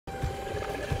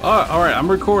Oh, alright, I'm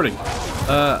recording.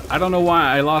 I don't know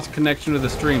why I lost connection to the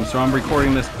stream, so I'm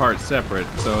recording this part separate.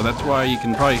 So that's why you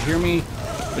can probably hear me,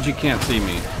 but you can't see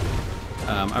me.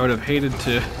 I would have hated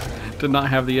to not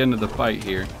have the end of the fight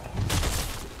here.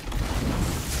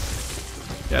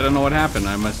 Yeah, I don't know what happened.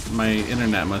 My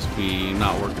internet must be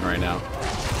not working right now.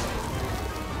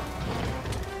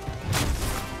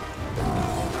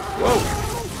 Whoa!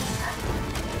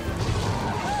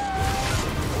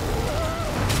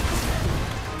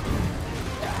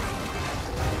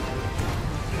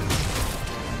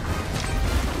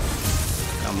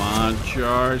 Come on,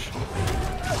 charge.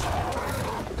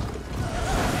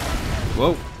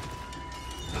 Whoa.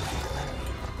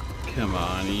 Come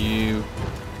on, you.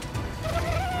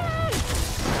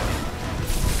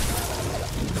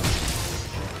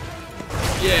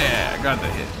 Yeah, I got the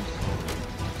hit.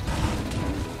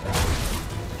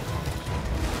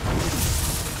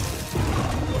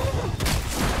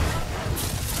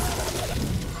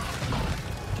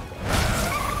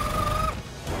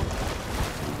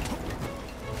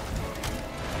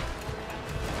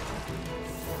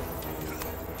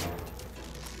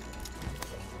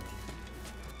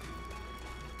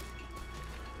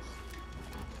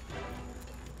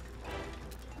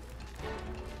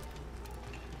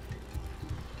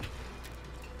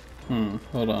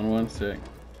 Hold on one sec.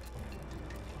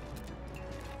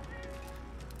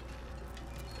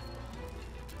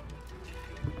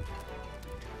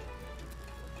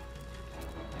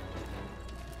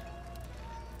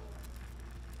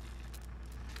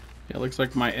 Yeah, it looks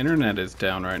like my internet is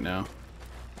down right now.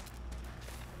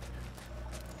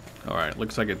 Alright,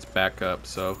 looks like it's back up,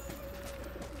 so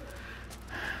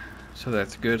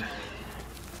that's good.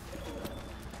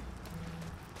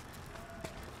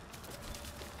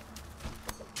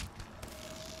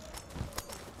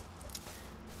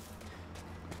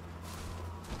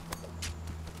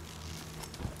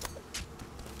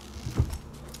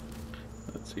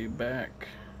 See, back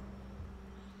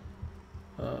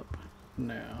up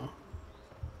now.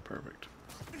 Perfect.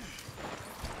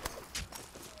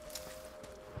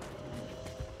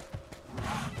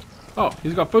 Oh,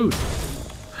 he's got food.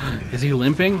 Is he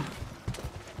limping?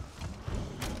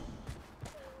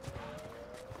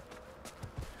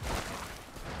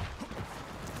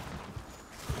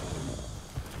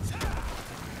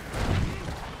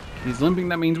 He's limping,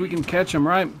 that means we can catch him,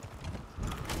 right?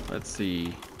 Let's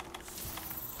see.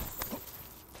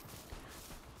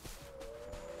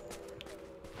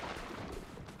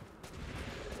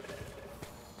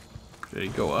 Did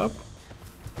he go up?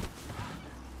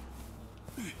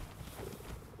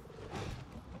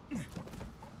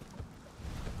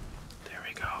 There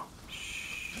we go.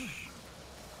 Shh.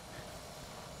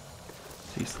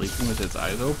 Is he sleeping with his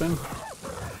eyes open?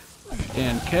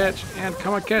 And catch, and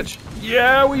come on, catch.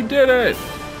 Yeah, we did it!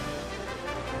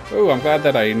 Oh, I'm glad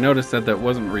that I noticed that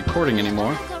wasn't recording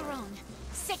anymore.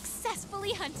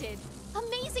 Successfully hunted.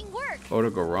 Amazing work.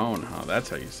 Otogoron, oh, that's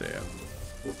how you say it.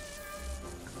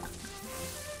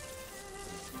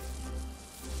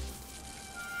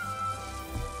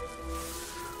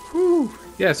 Whew.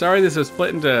 Yeah, sorry this is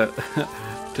split into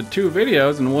to two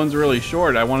videos and one's really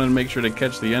short. I wanted to make sure to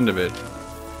catch the end of it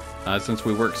since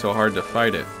we worked so hard to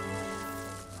fight it.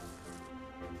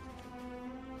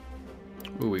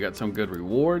 Ooh, we got some good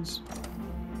rewards.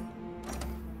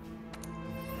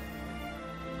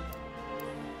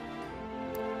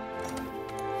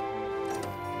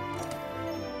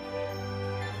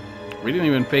 We didn't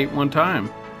even faint one time.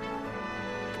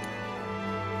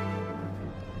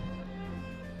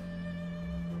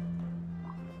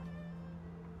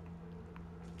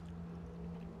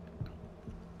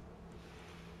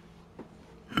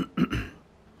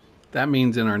 That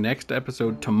means in our next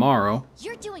episode tomorrow,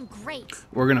 you're doing great.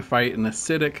 We're gonna fight an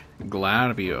acidic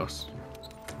Glavios.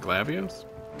 Glavios?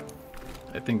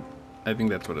 I think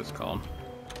that's what it's called.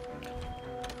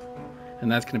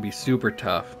 And that's gonna be super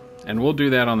tough. And we'll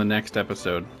do that on the next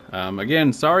episode.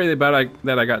 Again, sorry that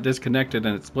I got disconnected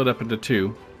and it split up into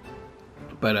two.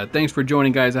 But thanks for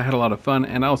joining, guys. I had a lot of fun,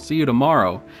 and I'll see you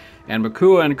tomorrow. And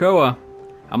Makua and Koa,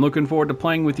 I'm looking forward to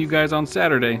playing with you guys on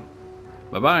Saturday.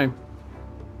 Bye-bye.